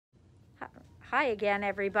Hi again,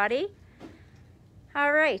 everybody.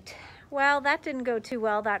 All right, well, that didn't go too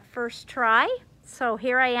well that first try. So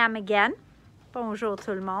here I am again. Bonjour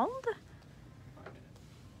tout le monde.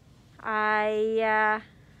 I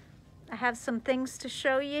have some things to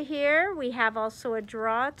show you here. We have also a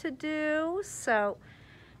draw to do. So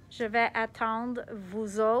je vais attendre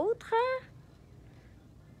vous autres.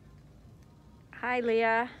 Hi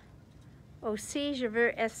Léa. Aussi, je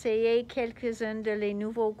veux essayer quelques-unes de les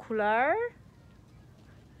nouveaux couleurs.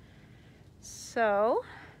 So,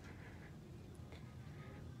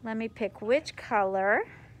 let me pick which color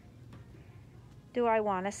do I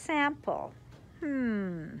want to sample.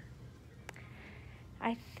 I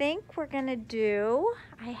think we're going to do,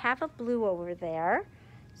 I have a blue over there,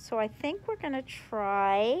 so I think we're going to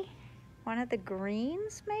try one of the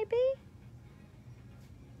greens maybe.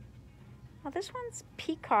 Well, this one's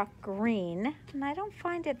peacock green, and I don't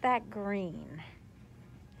find it that green.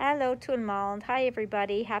 Hello tout le monde. Hi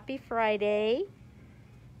everybody. Happy Friday.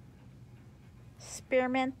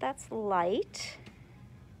 Spearmint, that's light.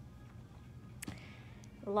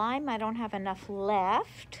 Lime, I don't have enough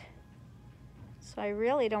left. So I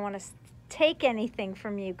really don't want to take anything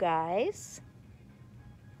from you guys.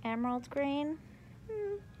 Emerald green.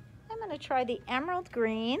 I'm going to try the emerald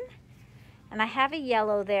green. And I have a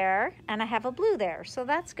yellow there, and I have a blue there. So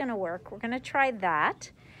that's going to work. We're going to try that.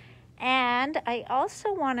 And I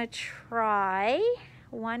also want to try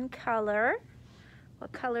one color.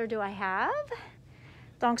 What color do I have?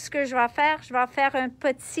 Donc, ce que je vais faire un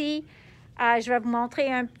petit... je vais vous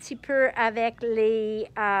montrer un petit peu avec les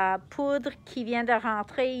poudres qui viennent de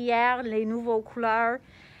rentrer hier, les nouveaux couleurs.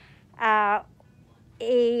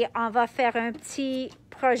 Et on va faire un petit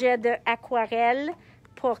projet d'aquarelle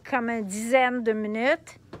pour comme une dizaine de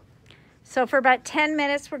minutes. So for about 10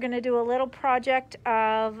 minutes, we're going to do a little project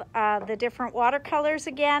of the different watercolors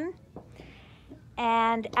again.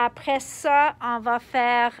 And après ça, on va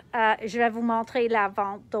faire, je vais vous montrer la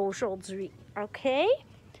vente d'aujourd'hui. Okay?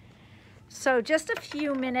 So just a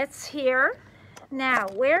few minutes here. Now,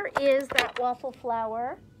 where is that waffle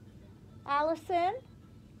flower? Allison?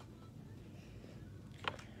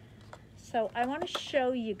 So I want to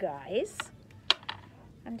show you guys.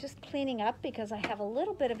 I'm just cleaning up because I have a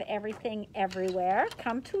little bit of everything everywhere.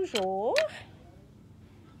 Comme toujours.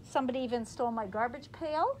 Somebody even stole my garbage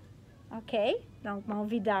pail. Okay, donc mon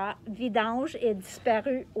vidange est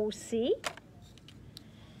disparu aussi.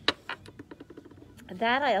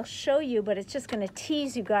 That I'll show you, but it's just going to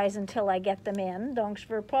tease you guys until I get them in. Donc je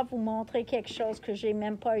ne veux pas vous montrer quelque chose que j'ai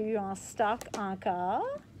même pas eu en stock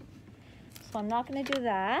encore. So I'm not going to do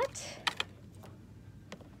that.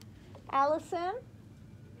 Allison?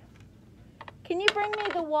 Can you bring me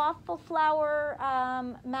the waffle flower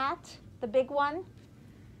mat, the big one?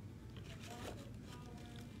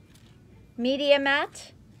 Media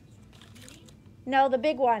mat? No, the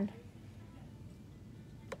big one.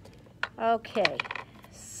 Okay,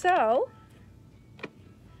 so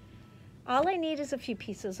all I need is a few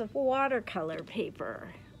pieces of watercolor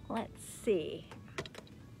paper. Let's see.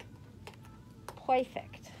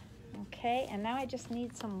 Perfect. Okay, and now I just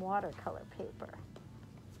need some watercolor paper.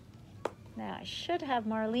 Now, I should have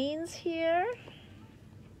Marlene's here.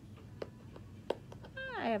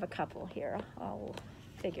 I have a couple here. I'll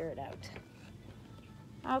figure it out.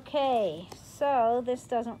 Okay, so this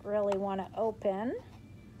doesn't really want to open.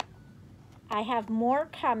 I have more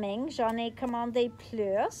coming. J'en ai commandé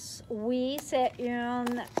plus. Oui, c'est un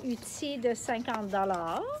outil de 50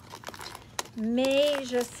 $. Mais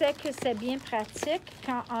je sais que c'est bien pratique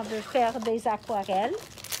quand on veut faire des aquarelles.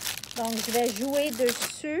 Donc, je vais jouer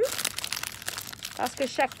dessus. Parce que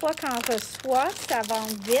chaque fois qu'on reçoit, ça va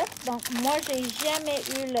vite. Donc, moi, j'ai jamais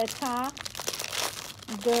eu le temps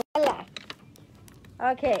de... Voilà.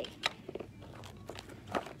 Okay.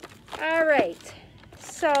 All right.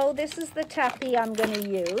 So, this is the tapis I'm going to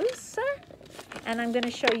use. And I'm going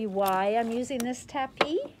to show you why I'm using this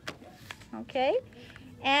tapis. Okay.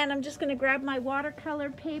 And I'm just going to grab my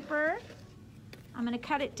watercolor paper. I'm going to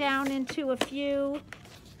cut it down into a few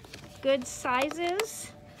good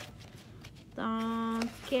sizes.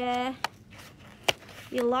 Donc, you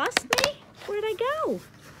lost me? Where'd I go?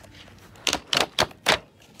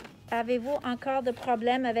 Avez-vous encore de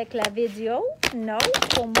problèmes avec la vidéo? Non,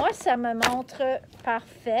 pour moi, ça me montre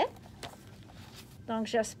parfait. Donc,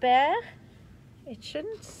 j'espère. It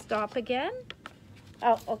shouldn't stop again.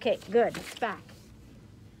 Oh, okay, good, it's back.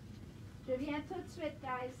 Je viens tout de suite,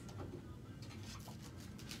 guys.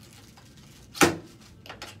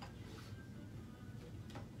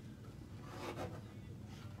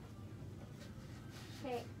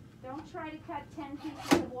 Okay, don't try to cut 10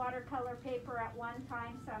 pieces of watercolor paper at one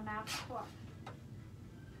time, ça marche pas.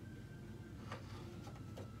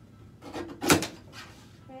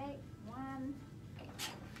 Okay, one.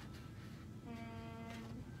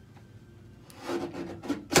 And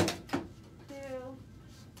two.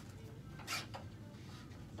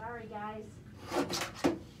 Sorry, guys.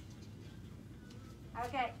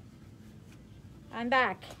 Okay. I'm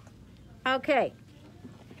back. Okay.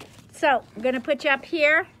 So I'm going to put you up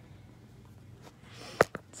here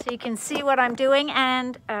so you can see what I'm doing,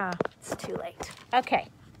 and it's too late. Okay.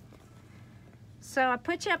 So I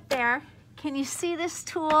put you up there. Can you see this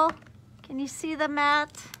tool? Can you see the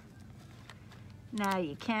mat? Now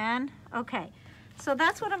you can. Okay. So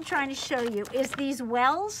that's what I'm trying to show you, is these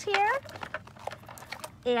wells here.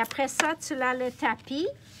 Et après ça, tu as le tapis.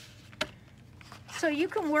 So you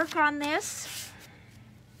can work on this.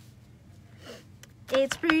 Et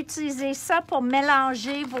tu peux utiliser ça pour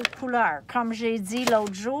mélanger vos couleurs, comme j'ai dit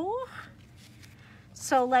l'autre jour.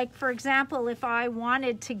 So like, for example, if I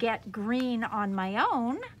wanted to get green on my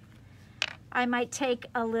own, I might take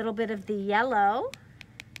a little bit of the yellow.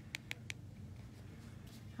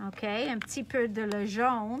 OK, un petit peu de le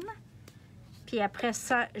jaune. Puis après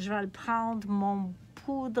ça, je vais le prendre mon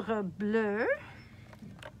poudre bleue.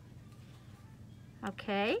 OK.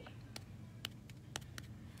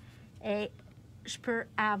 Et je peux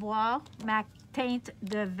avoir ma teinte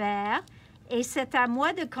de vert. Et c'est à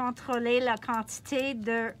moi de contrôler la quantité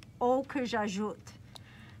de eau que j'ajoute.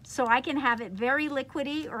 So I can have it very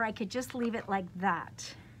liquidy, or I could just leave it like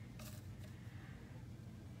that.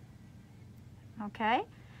 Okay?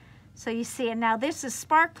 So you see, and now this is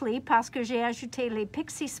sparkly parce que j'ai ajouté les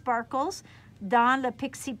Pixie Sparkles dans le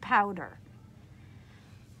Pixie Powder.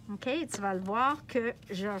 OK? Tu vas le voir que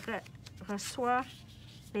je reçois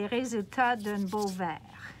les résultats d'un beau vert.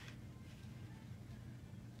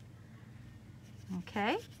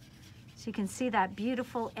 Okay, so you can see that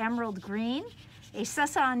beautiful emerald green. Et ça,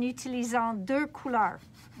 c'est en utilisant deux couleurs.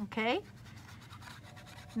 Okay,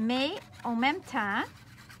 mais en même temps,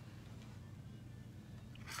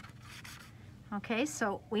 okay,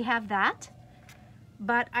 so we have that.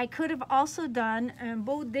 But I could have also done un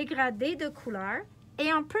beau dégradé de couleurs.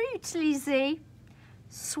 Et on peut utiliser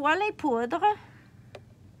soit les poudres,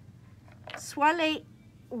 soit les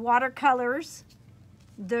watercolors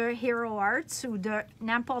de Hero Arts ou de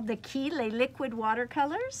n'importe qui, les liquid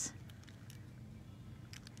watercolors.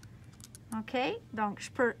 OK, donc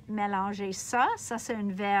je peux mélanger ça. Ça, c'est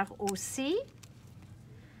un vert aussi.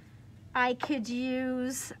 I could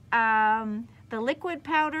use the liquid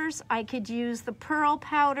powders. I could use the pearl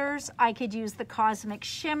powders. I could use the cosmic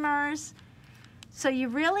shimmers. So you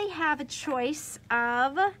really have a choice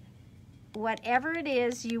of whatever it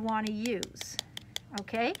is you want to use.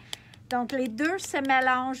 OK? Donc, les deux se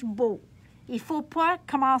mélangent beau. Il ne faut pas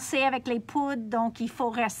commencer avec les poudres, donc il faut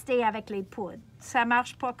rester avec les poudres. Ça ne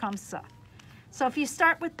marche pas comme ça. So if you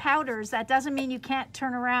start with powders, that doesn't mean you can't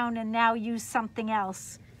turn around and now use something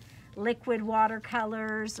else. Liquid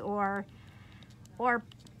watercolors or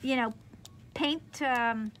you know, paint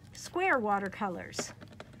square watercolors.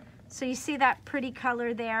 So you see that pretty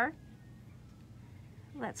color there?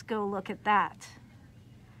 Let's go look at that.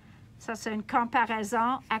 Ça, c'est une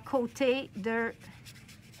comparaison à côté de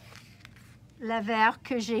le vert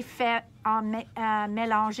que j'ai fait en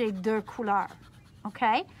mélanger deux couleurs.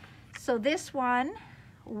 Okay? So this one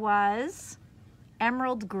was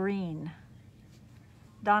emerald green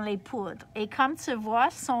dans les poudres. Et comme tu vois,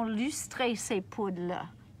 sont lustrées ces poudres-là.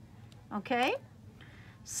 Okay?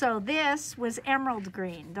 So this was emerald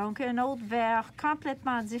green. Donc un autre vert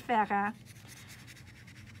complètement différent.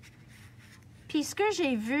 Puis ce que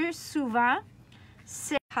j'ai vu souvent,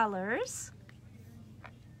 c'est colors.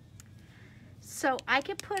 So I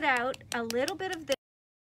could put out a little bit of this.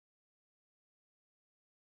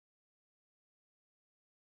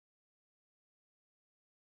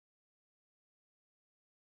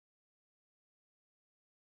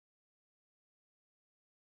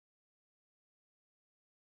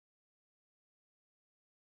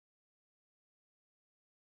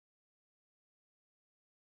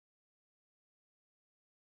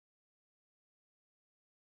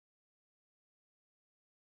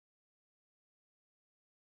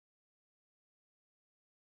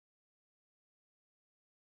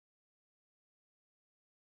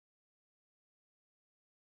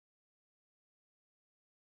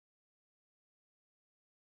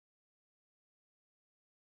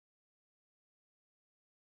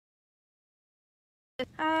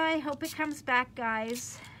 I hope it comes back,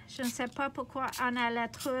 guys. Je ne sais pas pourquoi on a la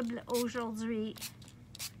trouble aujourd'hui.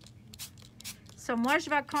 So, moi, je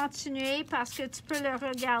vais continuer parce que tu peux le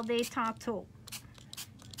regarder tantôt.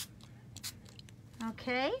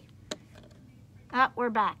 OK? Ah, we're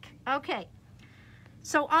back. OK.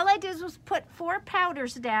 So all I did was put 4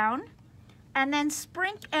 powders down and then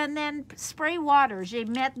spray water. J'ai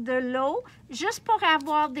mettre de l'eau juste pour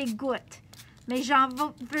avoir des gouttes. Mais j'en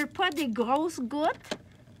veux pas des grosses gouttes.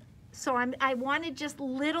 So I wanted just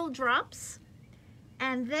little drops.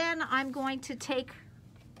 And then I'm going to take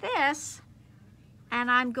this and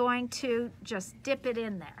I'm going to just dip it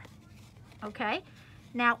in there. Okay?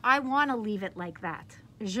 Now I want to leave it like that.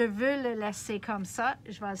 Je veux le laisser comme ça.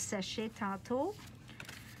 Je vais le sécher tantôt.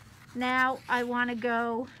 Now I want to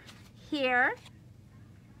go here.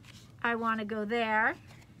 I want to go there.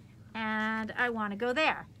 And I want to go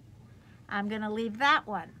there. I'm going to leave that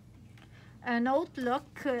one. Un autre look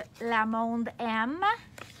que la monde aime,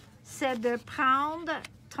 c'est de prendre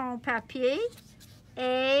ton papier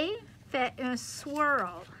et faire un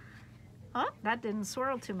swirl. Oh, that didn't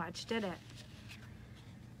swirl too much, did it?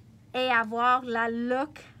 Et avoir la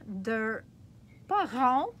look de, pas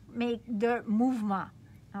rond, mais de mouvement,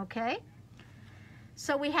 okay?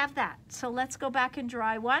 So we have that. So let's go back and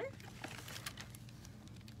dry one.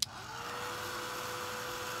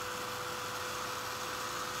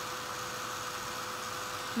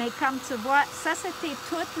 Mais comme tu vois, ça c'était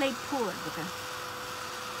toutes les poudres.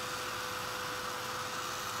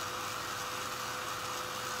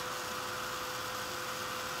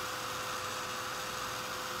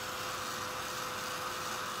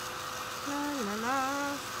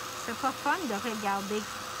 C'est pas fun de regarder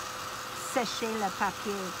sécher le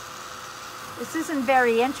papier. This isn't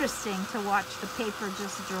very interesting to watch the paper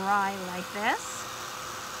just dry like this.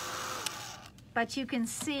 But you can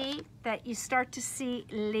see that you start to see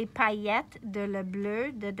les paillettes de le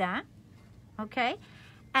bleu dedans. Okay?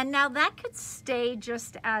 And now that could stay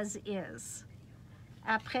just as is.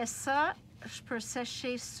 Après ça, je peux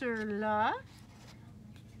sécher sur là.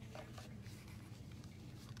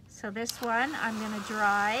 So this one I'm going to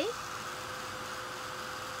dry.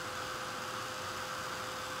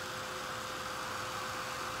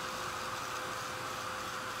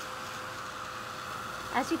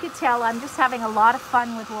 As you could tell, I'm just having a lot of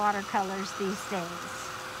fun with watercolors these days.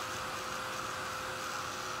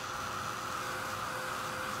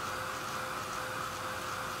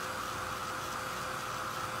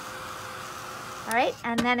 All right,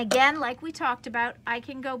 and then again, like we talked about, I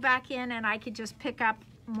can go back in and I could just pick up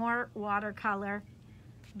more watercolor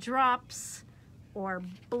drops or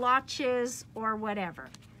blotches or whatever.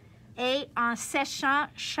 Et en séchant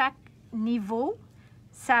chaque niveau,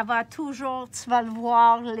 ça va toujours, tu vas le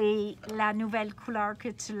voir, la nouvelle couleur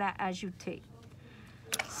que tu l'as ajoutée.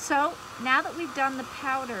 So now that we've done the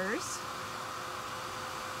powders,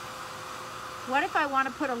 what if I want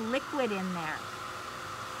to put a liquid in there?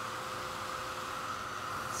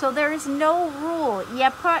 So there is no rule. Il n'y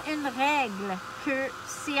a pas une règle que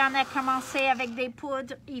si on a commencé avec des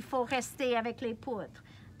poudres, il faut rester avec les poudres.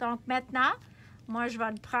 Donc maintenant, moi je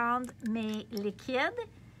vais prendre mes liquides,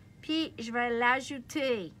 puis je vais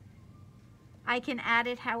l'ajouter. I can add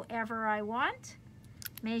it however I want,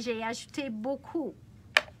 mais j'ai ajouté beaucoup.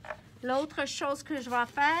 L'autre chose que je vais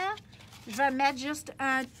faire, je vais mettre juste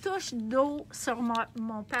un touche d'eau sur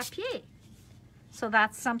mon papier. So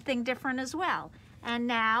that's something different as well. And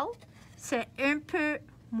now, c'est un peu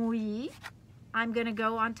mouillé. I'm going to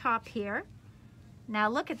go on top here. Now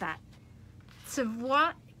look at that. Tu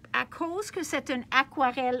vois, à cause que c'est une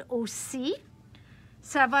aquarelle aussi,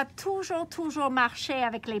 ça va toujours marcher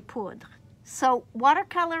avec les poudres. So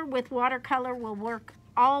watercolor with watercolor will work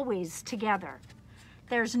always together.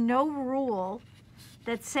 There's no rule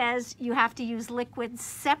that says you have to use liquids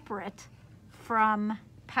separate from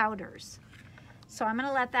powders. So I'm going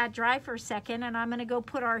to let that dry for a second, and I'm going to go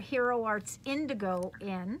put our Hero Arts Indigo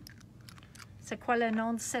in. C'est quoi le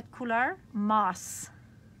nom de cette couleur? Moss.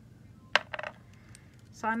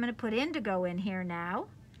 So I'm going to put indigo in here now.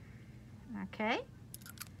 Okay.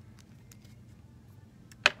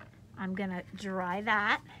 I'm going to dry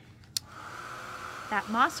that. That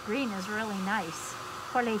moss green is really nice.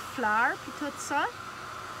 Pour les fleurs puis tout ça,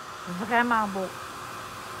 vraiment beau.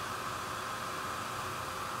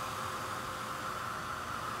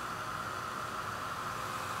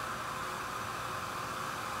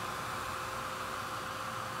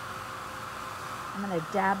 I'm going to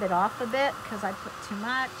dab it off a bit because I put too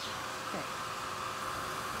much. Okay.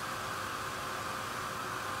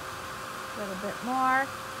 A little bit more.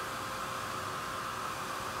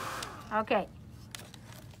 Okay.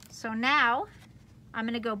 So now I'm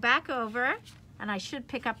going to go back over and I should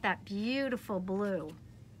pick up that beautiful blue.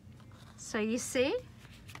 So you see?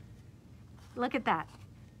 Look at that.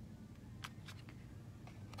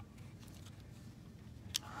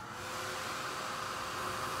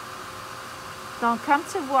 Donc, comme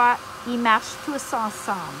tu vois, ils marchent tous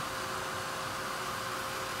ensemble.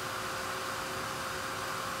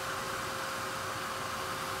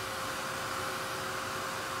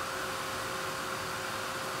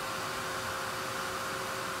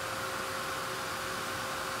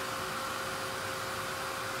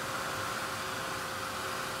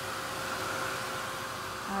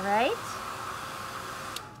 All right,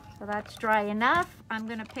 so that's dry enough. I'm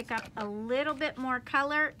gonna pick up a little bit more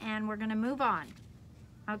color and we're gonna move on.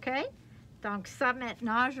 Okay, donc ça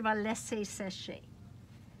maintenant, je vais laisser sécher.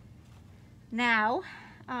 Now,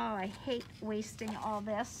 oh, I hate wasting all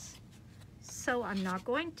this, so I'm not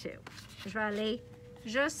going to. Je vais aller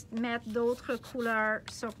juste mettre d'autres couleurs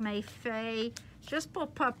sur mes feuilles, juste pour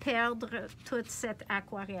pas perdre toute cette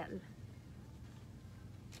aquarelle.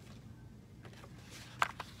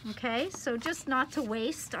 Okay, so just not to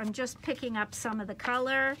waste, I'm just picking up some of the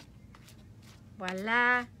color.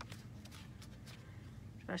 Voilà.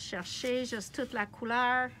 Je vais chercher juste toute la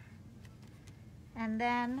couleur. And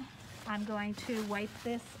then I'm going to wipe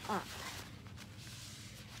this up.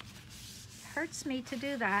 Hurts me to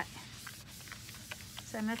do that.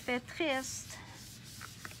 Ça me fait triste.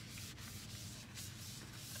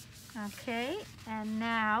 Okay, and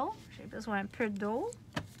now, j'ai besoin un peu d'eau.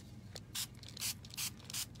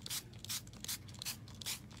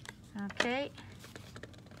 Okay.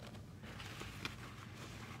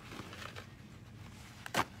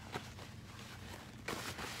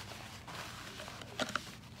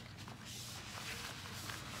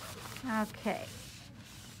 Okay.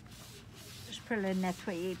 Je peux le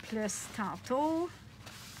nettoyer plus tantôt.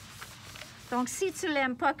 Donc, si tu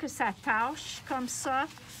l'aimes pas que ça tâche comme ça,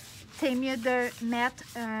 c'est mieux de mettre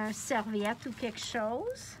une serviette ou quelque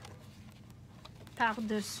chose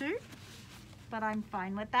par-dessus. But I'm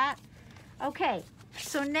fine with that. Okay,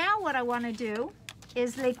 so now what I want to do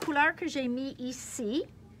is les couleurs que j'ai mis ici.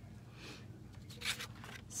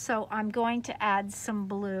 So I'm going to add some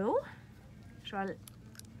blue. Je vais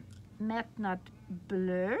mettre notre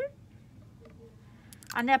bleu.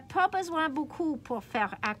 On n'a pas besoin beaucoup pour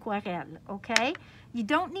faire aquarelle, okay? You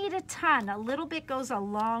don't need a ton. A little bit goes a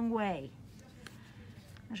long way.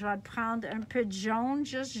 Je vais prendre un peu de jaune,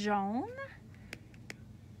 juste jaune.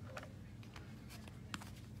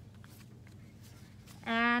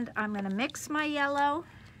 And I'm going to mix my yellow.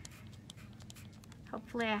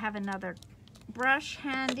 Hopefully I have another brush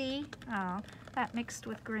handy. Oh, that mixed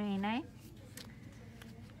with green, eh?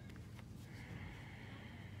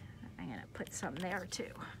 I'm going to put some there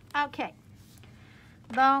too. Okay.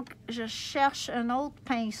 Donc, je cherche un autre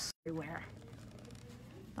pinceau.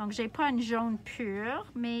 Donc, j'ai pas une jaune pure,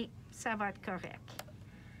 mais ça va être correct.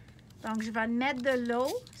 Donc, je vais mettre de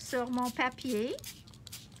l'eau sur mon papier.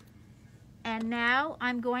 And now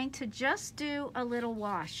I'm going to just do a little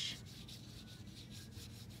wash.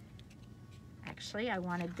 Actually, I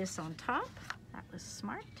wanted this on top. That was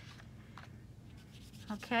smart.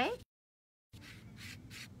 Okay.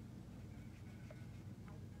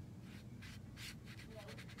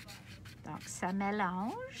 Donc, ça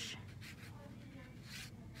mélange.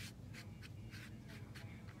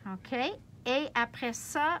 OK. Et après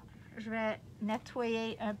ça, je vais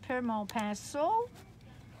nettoyer un peu mon pinceau.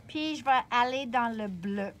 Puis, je vais aller dans le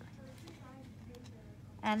bleu.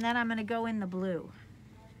 And then I'm going to go in the blue.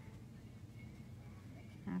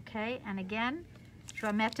 OK. And again, je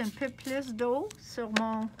vais mettre un peu plus d'eau sur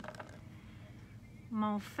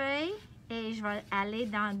mon feuille et je vais aller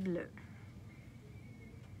dans le bleu.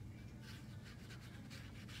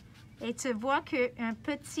 Et tu vois qu'un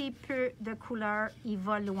petit peu de couleur, il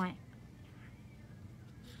va loin.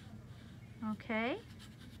 OK.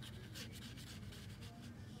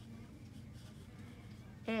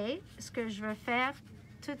 Et ce que je vais faire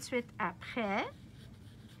tout de suite après,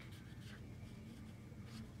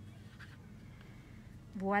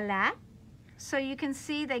 voilà. So you can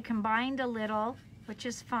see they combined a little, which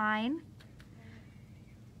is fine.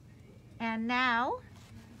 And now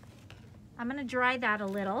I'm going to dry that a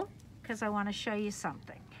little because I want to show you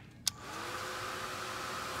something.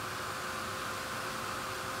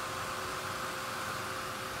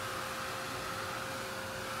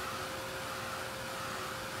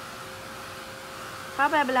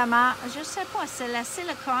 Probablement, je sais pas, c'est la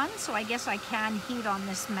silicone, so I guess I can heat on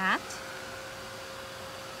this mat.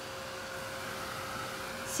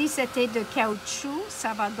 Si c'était de caoutchouc,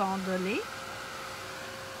 ça va gondoler.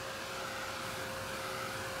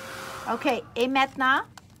 OK, et maintenant,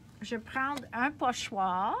 je vais prendre un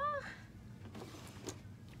pochoir.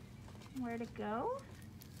 Where to go?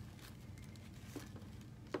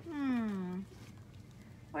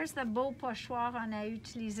 Where's the beau pochoir on a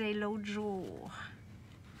utilisé l'autre jour?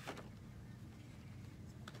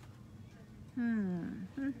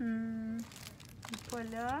 Pas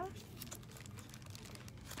là.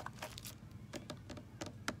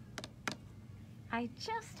 I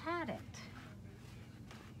just had it.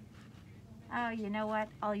 Oh, you know what?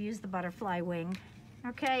 I'll use the butterfly wing.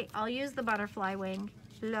 Okay, I'll use the butterfly wing.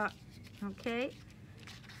 Là. Okay.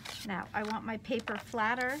 Now, I want my paper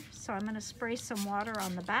flatter, so I'm going to spray some water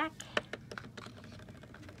on the back.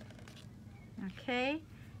 Okay.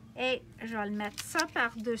 Et je vais le mettre ça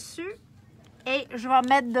par-dessus. Et je vais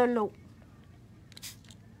mettre de l'eau.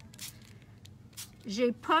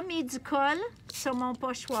 J'ai pas mis du colle sur mon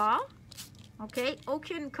pochoir. OK?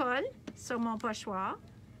 Aucune colle sur mon pochoir.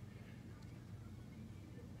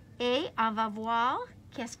 Et on va voir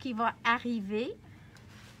qu'est-ce qui va arriver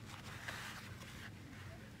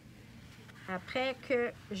après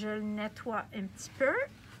que je le nettoie un petit peu.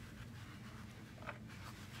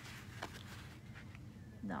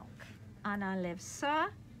 Donc, on enlève ça.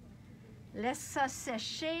 Laisse ça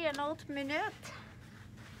sécher une autre minute.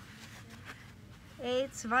 Et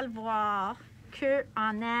tu vas le voir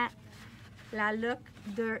qu'on a la look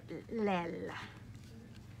de l'aile.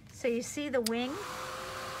 So you see the wing?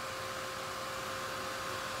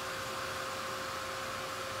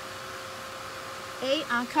 Et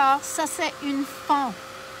encore, ça c'est une fond.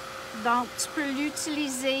 Donc, tu peux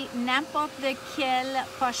l'utiliser n'importe quel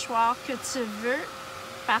pochoir que tu veux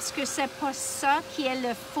parce que c'est pas ça qui est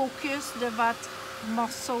le focus de votre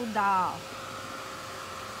morceau d'art.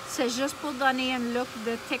 C'est juste pour donner un look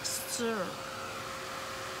de texture.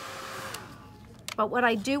 But what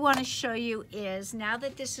I do want to show you is, now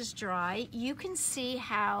that this is dry, you can see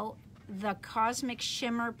how the Cosmic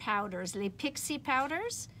Shimmer powders, les Pixie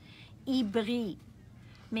powders, ils brillent.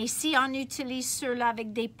 Mais si on utilise ceux-là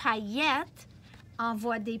avec des paillettes, on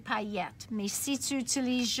voit des paillettes. Mais si tu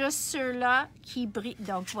utilises juste ceux-là qui brillent,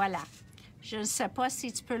 donc voilà. Je ne sais pas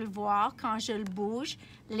si tu peux le voir quand je le bouge.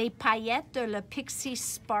 Les paillettes de le Pixie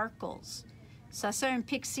Sparkles. Ça, c'est un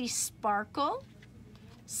Pixie Sparkle.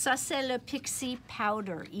 Ça, c'est le Pixie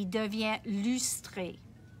Powder. Il devient lustré.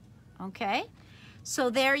 Okay? So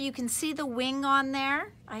there you can see the wing on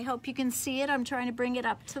there. I hope you can see it. I'm trying to bring it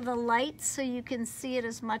up to the light so you can see it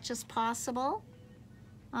as much as possible.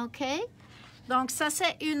 Okay? Donc, ça,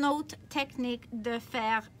 c'est une autre technique de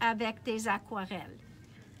faire avec des aquarelles.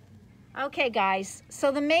 Okay, guys,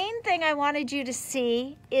 so the main thing I wanted you to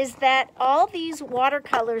see is that all these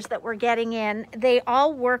watercolors that we're getting in, they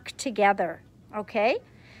all work together, okay?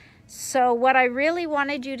 So what I really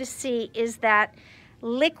wanted you to see is that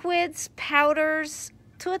liquids, powders,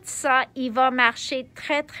 tout ça, il va marcher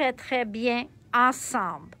très, très, très bien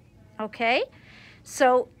ensemble, okay?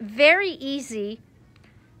 So very easy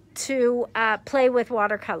to play with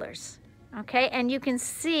watercolors, okay? And you can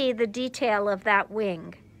see the detail of that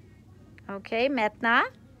wing. OK, maintenant.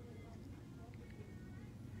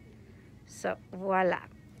 So, voila.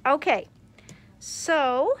 Okay,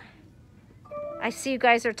 so I see you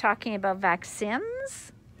guys are talking about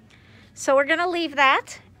vaccines. So we're going to leave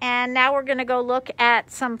that. And now we're going to go look at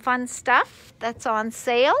some fun stuff that's on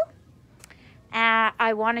sale.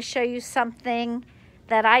 I want to show you something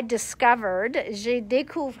that I discovered. J'ai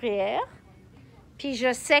découvert. Puis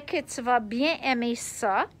je sais que tu vas bien aimer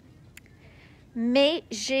ça. Mais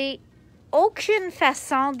j'ai aucune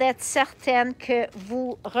façon d'être certaine que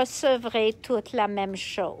vous recevrez toute la même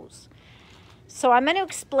chose. So I'm going to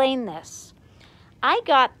explain this. I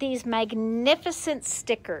got these magnificent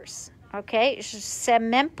stickers. Okay, je sais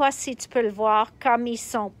même pas si tu peux le voir comme ils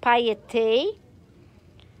sont pailletés.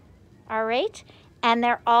 All right, and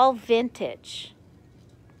they're all vintage.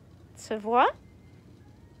 Tu vois?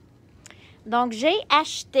 Donc j'ai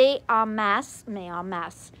acheté en masse,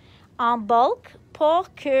 en bulk,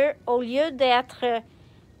 pour que, au lieu d'être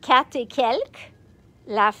 4 et quelques,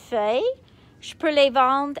 la feuille, je peux les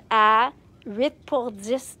vendre à 8 pour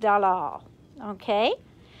 10 $. OK?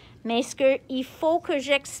 Mais ce qu'il faut que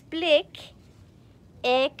j'explique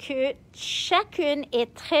est que chacune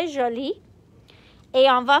est très jolie et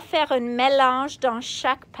on va faire un mélange dans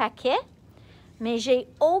chaque paquet, mais j'ai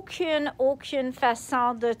aucune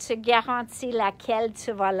façon de te garantir laquelle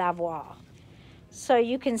tu vas l'avoir. So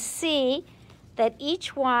you can see that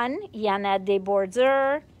each one, il y en a des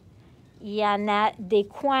bordures, il y en a des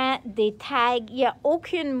coins, des tags, il n'y a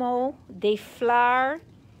aucun mot, des fleurs,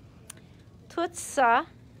 tout ça,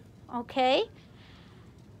 OK?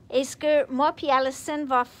 Et ce que moi puis Allison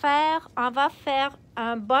va faire, on va faire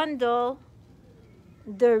un bundle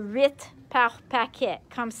de 8 par paquet.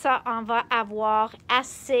 Comme ça, on va avoir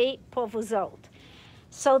assez pour vous autres.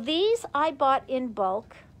 So these I bought in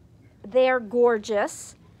bulk. They're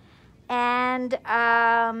gorgeous. And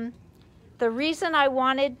The reason I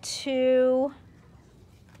wanted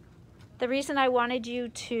you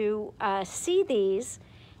to see these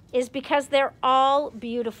is because they're all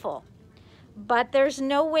beautiful. But there's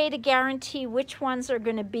no way to guarantee which ones are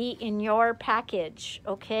going to be in your package,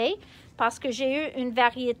 okay? Parce que j'ai eu une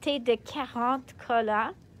variété de 40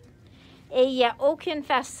 collants et il n'y a aucune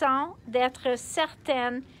façon d'être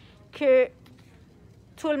certaine que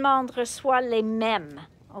tout le monde reçoit les mêmes,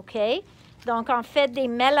 ok? Donc, on fait des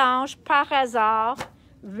mélanges par hasard,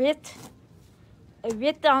 8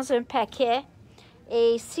 dans un paquet.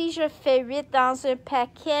 Et si je fais 8 dans un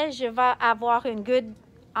paquet, je vais avoir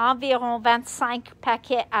environ 25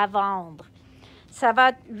 paquets à vendre. Ça va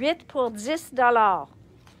être 8 pour $10.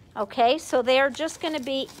 Okay, so they're just going to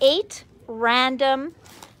be 8 random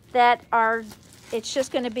it's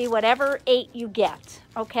just going to be whatever 8 you get.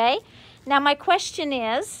 Okay, now my question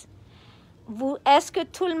is, est-ce que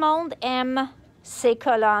tout le monde aime ces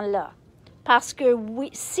collants-là? Parce que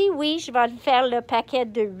si oui, je vais faire le paquet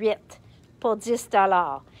de 8 pour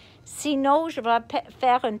 $10. Sinon, je vais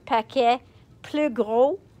faire un paquet plus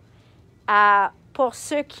gros pour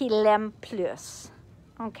ceux qui l'aiment plus.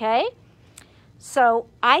 Okay? So,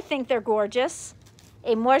 I think they're gorgeous.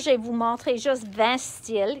 Et moi, je vais vous montrer juste 20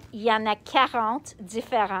 styles. Il y en a 40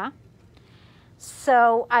 différents.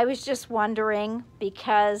 So, I was just wondering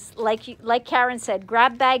because, like Karen said,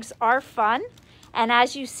 grab bags are fun. And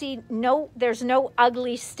as you see, there's no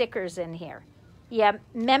ugly stickers in here. Il n'y a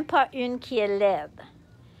même pas une qui est laide.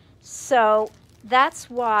 So, that's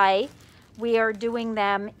why we are doing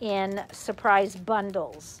them in surprise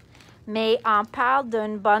bundles. Mais on parle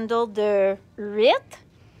d'un bundle de 8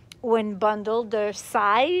 ou un bundle de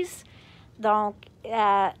 16. Donc,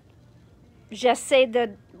 j'essaie de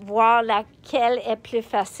voir laquelle est plus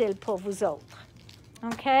facile pour vous autres.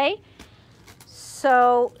 Okay?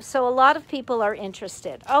 So a lot of people are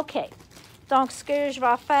interested. Okay. Donc, ce que je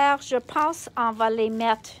vais faire, je pense on va les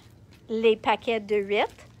mettre les paquets de 8.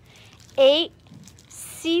 Et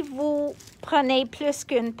si vous prenez plus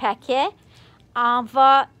qu'un paquet, on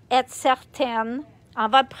va être certaine, on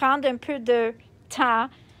va prendre un peu de temps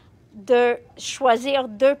de choisir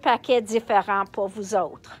 2 paquets différents pour vous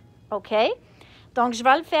autres. OK? Donc, je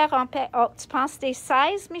vais le faire en paquet. Oh, tu penses des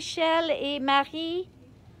 16, Michel et Marie?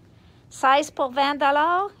 16 pour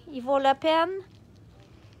 $20, il vaut la peine?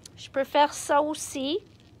 Je peux faire ça aussi.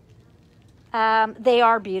 They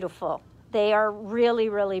are beautiful. They are really,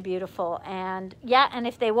 really beautiful. And yeah, and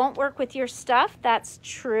if they won't work with your stuff, that's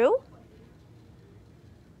true.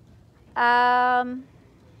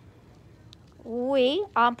 Oui,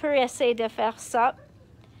 on peut essayer de faire ça.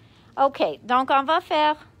 OK, donc on va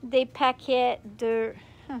faire des paquets de...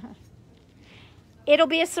 It'll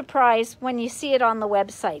be a surprise when you see it on the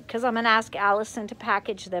website because I'm going to ask Allison to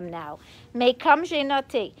package them now. Mais comme j'ai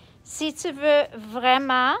noté, si tu veux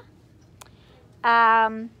vraiment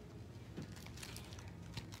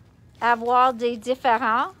avoir des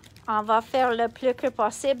différents, on va faire le plus que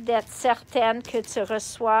possible d'être certaine que tu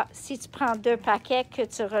reçois, si tu prends 2 paquets, que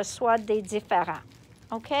tu reçois des différents.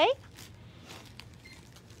 OK?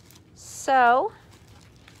 So,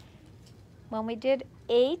 when we did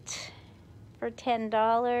 8 for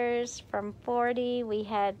 $10 from 40, we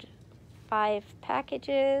had 5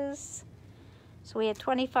 packages. So we had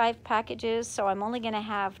 25 packages, so I'm only going to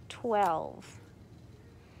have 12.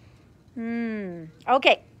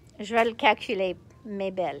 OK, je vais le calculer,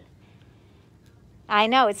 mes belles. I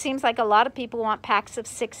know, it seems like a lot of people want packs of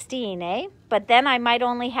 16, eh? But then I might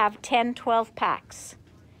only have 10, 12 packs.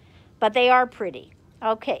 But they are pretty.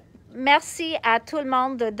 OK. Merci à tout le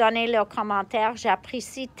monde de donner leurs commentaires.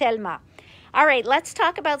 J'apprécie tellement. All right, let's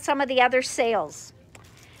talk about some of the other sales.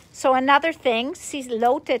 So another thing, si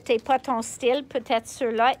l'autre n'était pas ton style, peut-être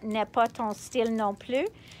celui-là n'est pas ton style non plus.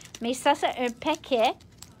 Mais ça, c'est un paquet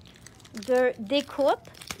de découpe.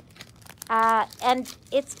 And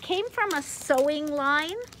it came from a sewing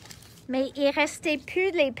line, mais il restait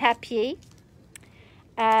plus les papiers.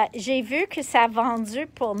 J'ai vu que ça a vendu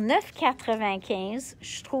pour $9,95.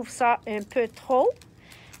 Je trouve ça un peu trop.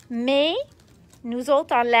 Mais nous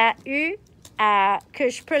autres, on l'a eu que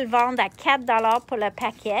je peux le vendre à $4 pour le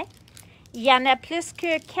paquet. Il y en a plus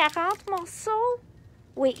que 40 morceaux.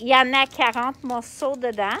 Oui, il y en a 40 morceaux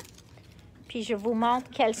dedans. Puis je vous montre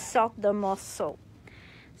quelle sorte de morceaux.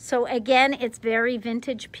 So again, it's very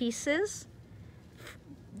vintage pieces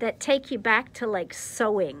that take you back to like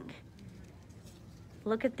sewing.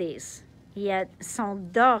 Look at these. Ils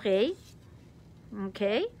sont dorés.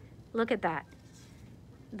 OK? Look at that.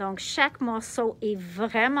 Donc, chaque morceau est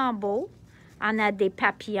vraiment beau. On a des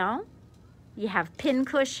papillons. You have pin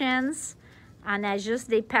cushions. On a juste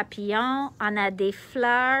des papillons, on a des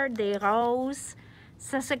fleurs, des roses.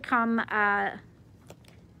 Ça, c'est comme,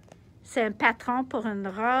 c'est un patron pour une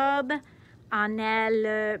robe. On a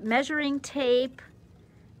le measuring tape,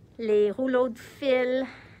 les rouleaux de fil.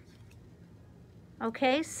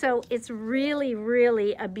 Okay, so it's really,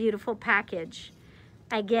 really a beautiful package.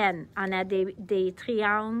 Again, on a des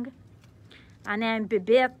triangles. On a un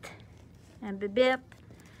bibite.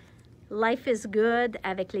 Life is Good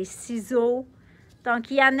avec les ciseaux.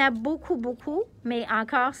 Donc, il y en a beaucoup, beaucoup, mais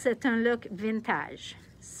encore, c'est un look vintage.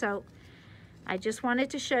 So, I just wanted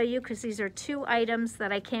to show you because these are two items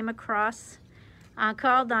that I came across.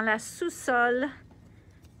 Encore dans la sous-sol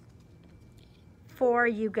for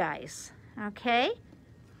you guys. OK?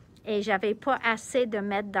 Et j'avais pas assez de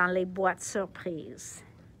mettre dans les boîtes surprises.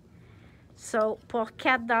 So, pour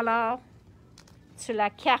 4 $, tu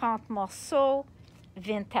l'as 40 morceaux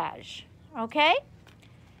vintage. OK?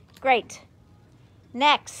 Great.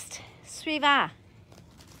 Next. Suivant.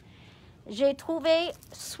 J'ai trouvé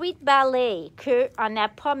Sweet Ballet qu'on n'a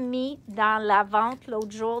pas mis dans la vente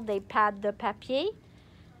l'autre jour des pads de papier.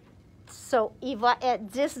 So, il va être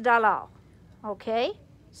 10 $. OK?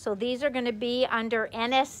 So, these are going to be under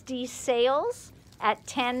NSD sales at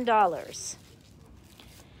 $10.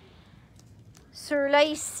 Ceux-là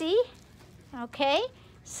ici, OK?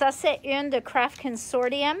 Ça, c'est une de Craft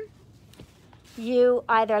Consortium. You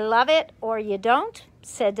either love it or you don't.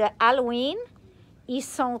 C'est de Halloween. Ils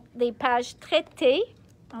sont des pages traitées,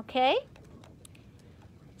 OK?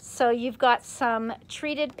 So you've got some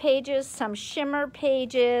treated pages, some shimmer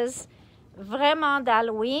pages, vraiment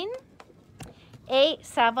d'Halloween. Et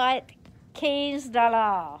ça va être 15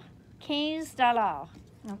 $. 15 $,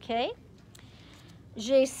 OK?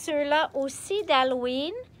 J'ai ceux-là aussi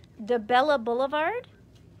d'Halloween, de Bella Boulevard.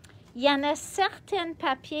 Il y en a certains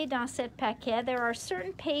papiers dans ce paquet. There are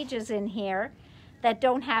certain pages in here that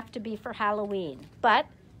don't have to be for Halloween. But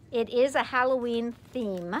it is a Halloween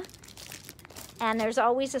theme. And there's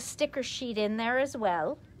always a sticker sheet in there as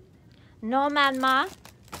well. Normalement,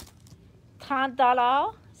 30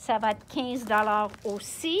 $, ça va être 15 $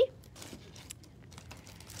 aussi.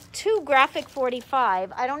 Two Graphic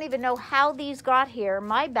 45. I don't even know how these got here.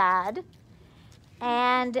 My bad.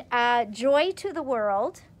 And Joy to the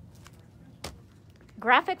World.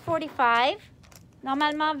 Graphic 45.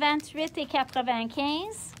 Normalement,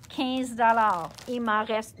 28,95. 15 $. Il m'en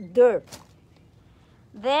reste deux.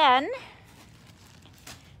 Then,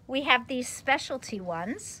 we have these specialty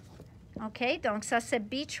ones. OK, donc ça, c'est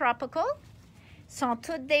Be Tropical. Sont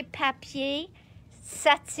tous des papiers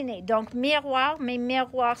satinés. Donc, miroir, mais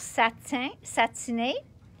miroir satiné.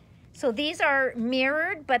 So, these are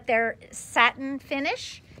mirrored, but they're satin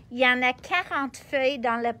finish. Il y en a 40 feuilles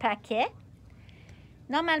dans le paquet.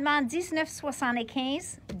 Normalement,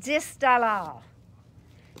 19,75, 10 $.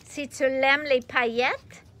 Si tu l'aimes, les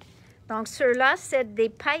paillettes, donc ceux-là, c'est des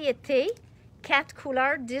pailletés, 4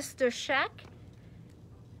 couleurs, 10 de chaque,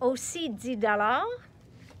 aussi 10 $.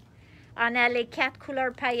 On a les 4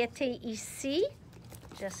 couleurs pailletées ici.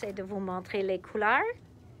 J'essaie de vous montrer les couleurs.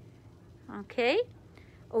 OK.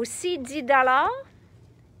 Aussi 10 $.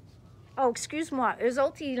 Oh, excuse-moi, eux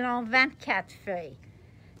autres, ils ont 24 feuilles,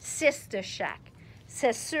 6 de chaque.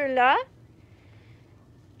 C'est ceux-là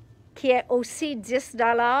qui est aussi 10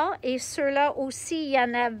 $. Et ceux-là aussi, il y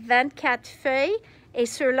en a 24 feuilles. Et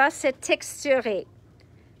ceux-là, c'est texturé.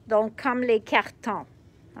 Donc, comme les cartons.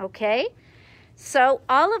 OK? So,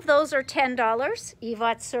 all of those are $10. Il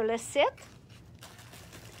va être sur le site.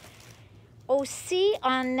 Aussi,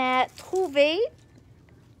 on a trouvé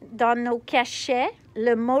dans nos cachets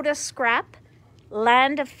le Moda Scrap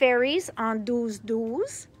Land of Fairies en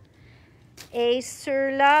 12-12. Et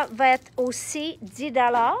ceux-là va être aussi 10 $.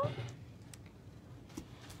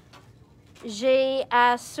 J'ai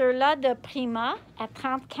ceux-là de Prima à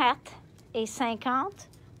 34,50.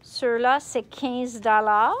 Ceux-là, c'est 15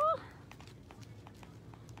 $.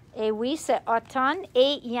 Et oui, c'est automne.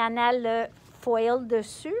 Et il y en a le foil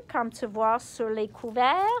dessus, comme tu vois sur les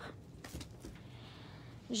couverts.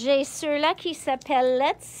 J'ai ceux-là qui s'appellent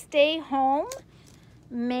Let's Stay Home,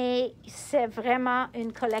 mais c'est vraiment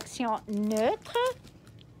une collection neutre.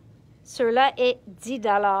 Ceux-là est 10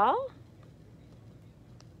 $.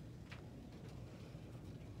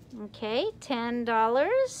 OK, 10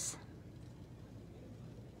 $.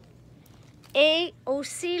 Et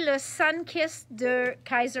aussi le Sunkiss de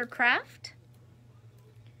Kaiser Craft.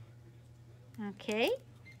 OK.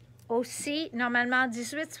 Aussi, normalement,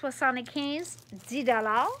 18,75, 10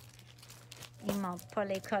 $. Ils ne montrent pas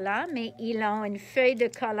les collants, mais ils ont une feuille de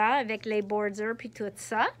collant avec les borders puis tout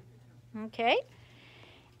ça. OK.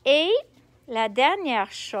 Et la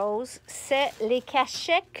dernière chose, c'est les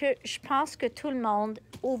cachets que je pense que tout le monde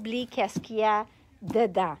oublie qu'est-ce qu'il y a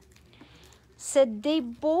dedans. C'est des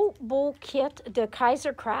beaux kits de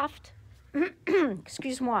Kaisercraft.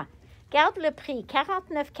 Excuse-moi. Garde le prix,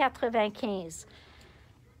 49,95.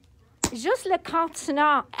 Juste le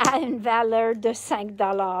contenant a une valeur de 5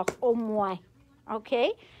 $ au moins. OK?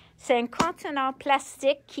 C'est un contenant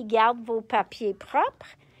plastique qui garde vos papiers propres.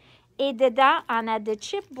 Et dedans, on a de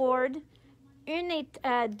chipboard,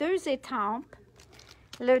 2 étampes,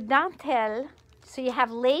 le dentelle. So you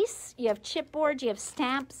have lace, you have chipboard, you have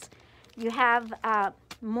stamps, you have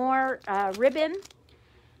more ribbon.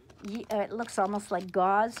 It looks almost like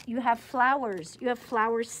gauze. You have flowers. You have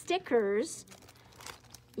flower stickers.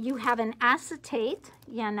 You have an acetate.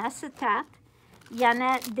 Il y a un acétate. Il y en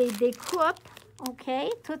a des découpes, OK?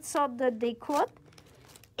 Toutes sortes de découpes.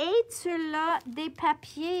 Et tu as des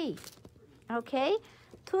papiers, OK?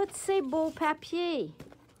 Tous ces beaux papiers.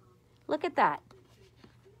 Look at that.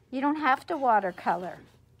 You don't have to watercolor.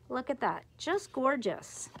 Look at that. Just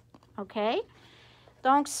gorgeous, OK?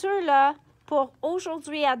 Donc, ceux-là, pour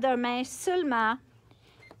aujourd'hui à demain seulement,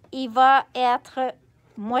 il va être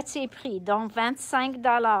moitié prix, donc 25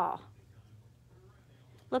 $.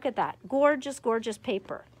 Look at that. Gorgeous, gorgeous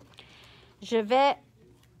paper. Je vais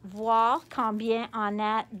voir combien on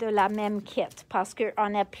a de la même kit parce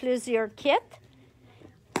qu'on a plusieurs kits.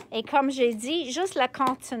 Et comme j'ai dit, juste le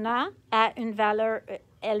contenant a une valeur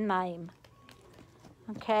elle-même.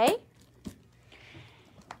 OK?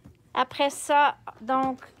 Après ça,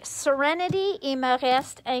 donc, Serenity, il me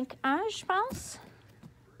reste un, je pense.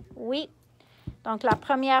 Oui. Donc, la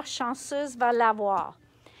première chanceuse va l'avoir.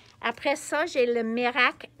 Après ça, j'ai le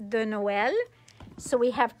miracle de Noël. So,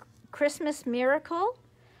 we have Christmas Miracle.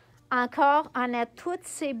 Encore, on a tous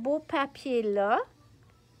ces beaux papiers-là.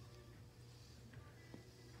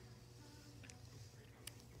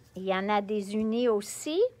 Il y en a des unis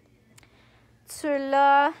aussi. Tu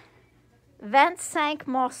as 25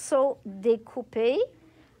 morceaux découpés,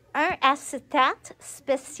 un acétate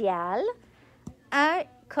spécial, un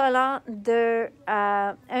collant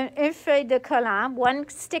une feuille de collant, one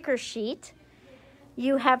sticker sheet.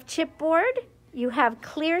 You have chipboard, you have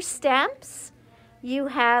clear stamps, you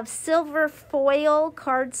have silver foil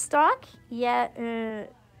cardstock. Il y a un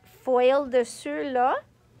foil dessus là.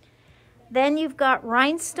 Then you've got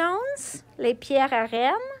rhinestones, les pierres à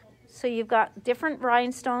reine. So you've got different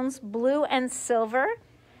rhinestones, blue and silver.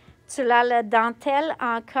 Tu as la dentelle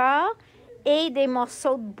encore et des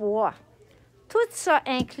morceaux de bois. Tout ça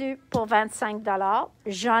inclus pour 25 $.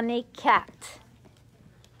 J'en ai 4.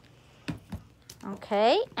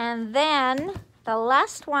 Okay, and then the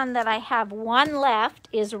last one that I have one left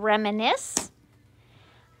is Reminisce.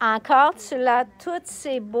 Encore, tu as toutes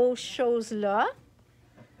ces beaux choses-là.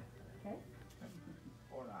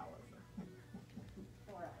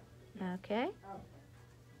 OK.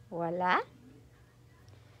 Voilà.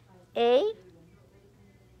 Et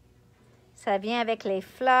ça vient avec les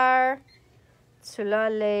fleurs. Tu as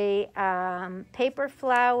les paper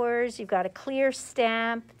flowers. You've got a clear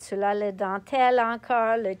stamp. Tu as le dentelle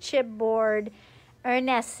encore, le chipboard, un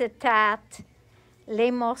acétate, les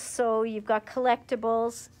morceaux. You've got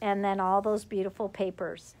collectibles and then all those beautiful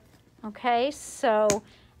papers. Okay, so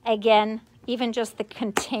again, even just the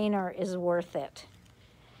container is worth it.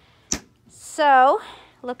 So,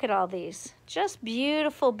 look at all these. Just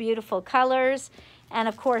beautiful, beautiful colors. And,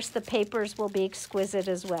 of course, the papers will be exquisite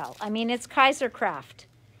as well. I mean, it's Kaisercraft.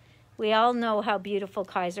 We all know how beautiful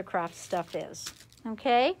Kaisercraft stuff is.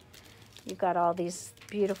 Okay? You've got all these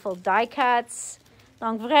beautiful die cuts.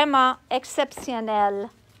 Donc, vraiment exceptionnel.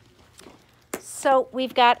 So,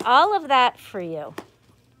 we've got all of that for you.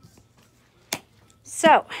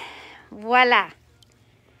 So, voila.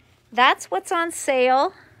 That's what's on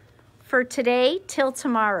sale for today till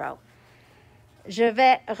tomorrow. Je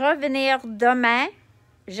vais revenir demain,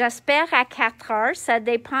 j'espère à 4 heures. Ça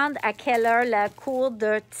dépend à quelle heure la cours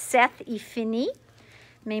de cette est finie.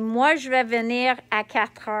 Mais moi, je vais venir à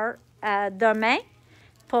 4 heures demain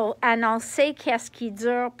pour annoncer qu'est-ce qui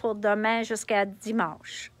dure pour demain jusqu'à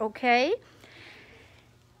dimanche. OK?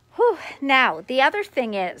 Whew. Now, the other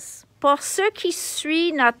thing is, pour ceux qui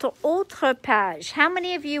suivent notre autre page, how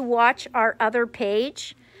many of you watch our other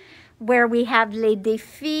page? Where we have les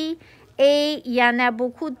défis et il y en a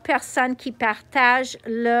beaucoup de personnes qui partagent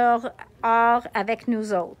leur art avec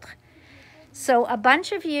nous autres. So a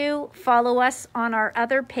bunch of you follow us on our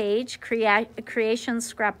other page, Creation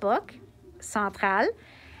Scrapbook Central,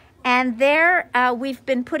 and there we've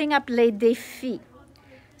been putting up les défis.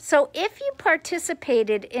 So if you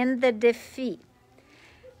participated in the défi,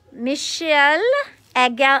 Michelle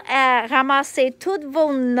a ramassé tous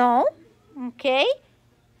vos noms, OK?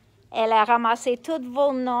 Elle a ramassé tous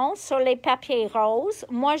vos noms sur les papiers roses.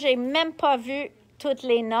 Moi, je n'ai même pas vu tous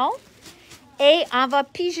les noms. Et on va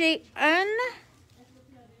piger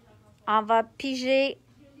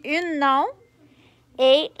une nom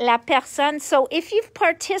et la personne. So if you've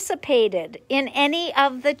participated in any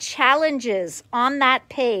of the challenges on that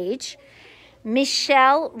page,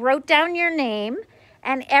 Michelle wrote down your name,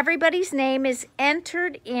 and everybody's name is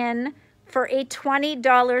entered in for a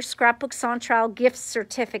 $20 Scrapbook Central gift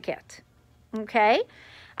certificate. Okay?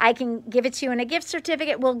 I can give it to you in a gift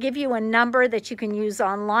certificate. We'll give you a number that you can use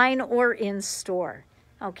online or in store.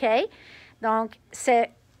 Okay? Donc,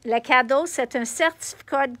 le cadeau, c'est un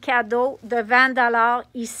certificat de cadeau de 20 $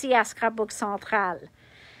 ici à Scrapbook Central.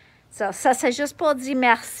 Ça c'est juste pour dire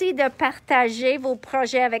merci de partager vos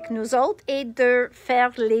projets avec nous autres et de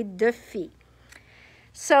faire les défis.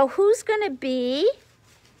 So who's going to be...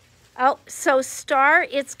 Oh, so Star,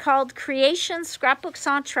 it's called Creation Scrapbook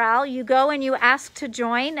Central. You go and you ask to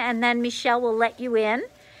join, and then Michelle will let you in.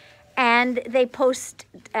 And they post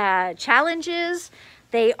challenges.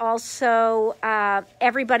 They also,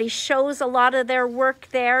 everybody shows a lot of their work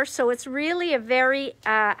there. So it's really a very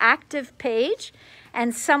active page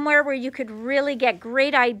and somewhere where you could really get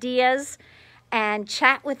great ideas and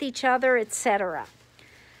chat with each other, etc.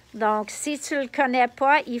 Donc, si tu ne le connais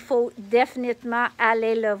pas, il faut définitivement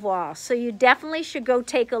aller le voir. So you definitely should go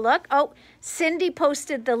take a look. Oh, Cindy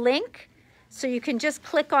posted the link. So you can just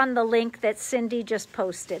click on the link that Cindy just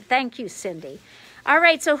posted. Thank you, Cindy. All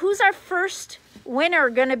right, so who's our first winner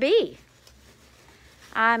going to be?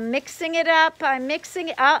 I'm mixing it up.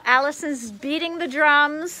 Oh, Allison's beating the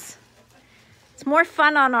drums. It's more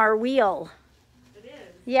fun on our wheel. It is.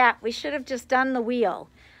 Yeah, we should have just done the wheel.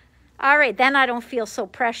 All right, then I don't feel so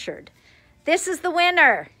pressured. This is the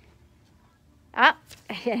winner. Ah,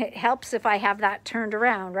 it helps if I have that turned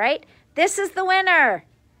around, right? This is the winner.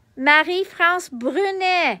 Marie-France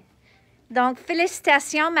Brunet. Donc,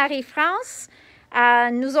 félicitations, Marie-France.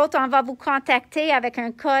 Nous autres, on va vous contacter avec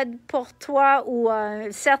un code pour toi ou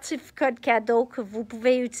un certificat de cadeau que vous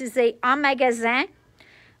pouvez utiliser en magasin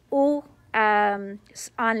ou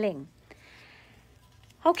en ligne.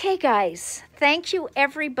 Okay, guys, thank you,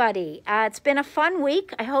 everybody. It's been a fun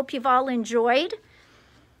week. I hope you've all enjoyed.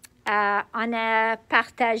 On a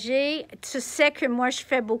partagé. Tu sais que moi, je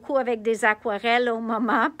fais beaucoup avec des aquarelles au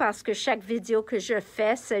moment parce que chaque vidéo que je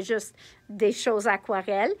fais, c'est juste des choses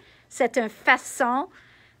aquarelles. C'est une façon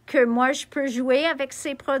que moi, je peux jouer avec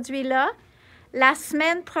ces produits-là. La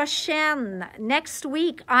semaine prochaine, next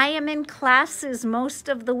week, I am in classes most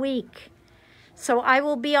of the week. So I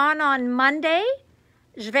will be on Monday.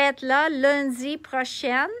 Je vais être là lundi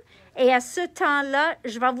prochain et à ce temps-là,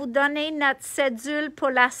 je vais vous donner notre cédule pour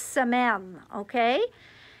la semaine, okay?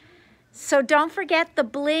 So don't forget the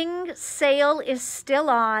bling sale is still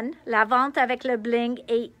on. La vente avec le bling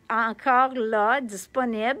est encore là,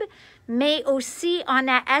 disponible. Mais aussi, on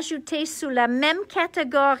a ajouté sous la même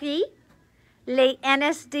catégorie les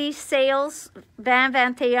NSD Sales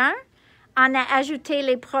 2021. On a ajouté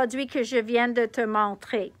les produits que je viens de te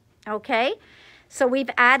montrer, okay? So we've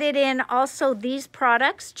added in also these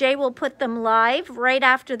products. Jay will put them live right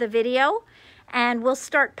after the video, and we'll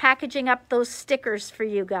start packaging up those stickers for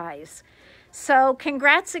you guys. So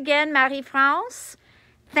congrats again, Marie-France.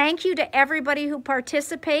 Thank you to everybody who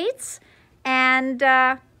participates. And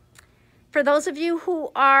for those of you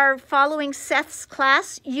who are following Seth's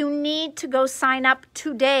class, you need to go sign up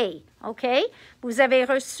today, okay? Vous avez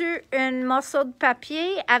reçu un morceau de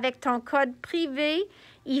papier avec ton code privé.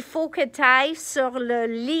 Il faut que tu ailles sur le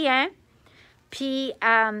lien, puis,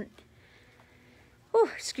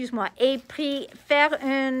 excuse-moi, et puis faire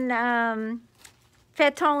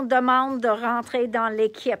fais ton demande de rentrer dans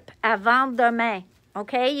l'équipe avant demain,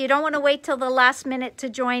 okay? You don't want to wait till the last minute to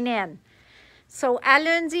join in. So, à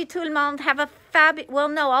lundi, tout le monde, have a well,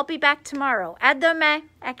 no, I'll be back tomorrow. À demain,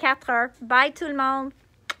 à 4 heures. Bye, tout le monde.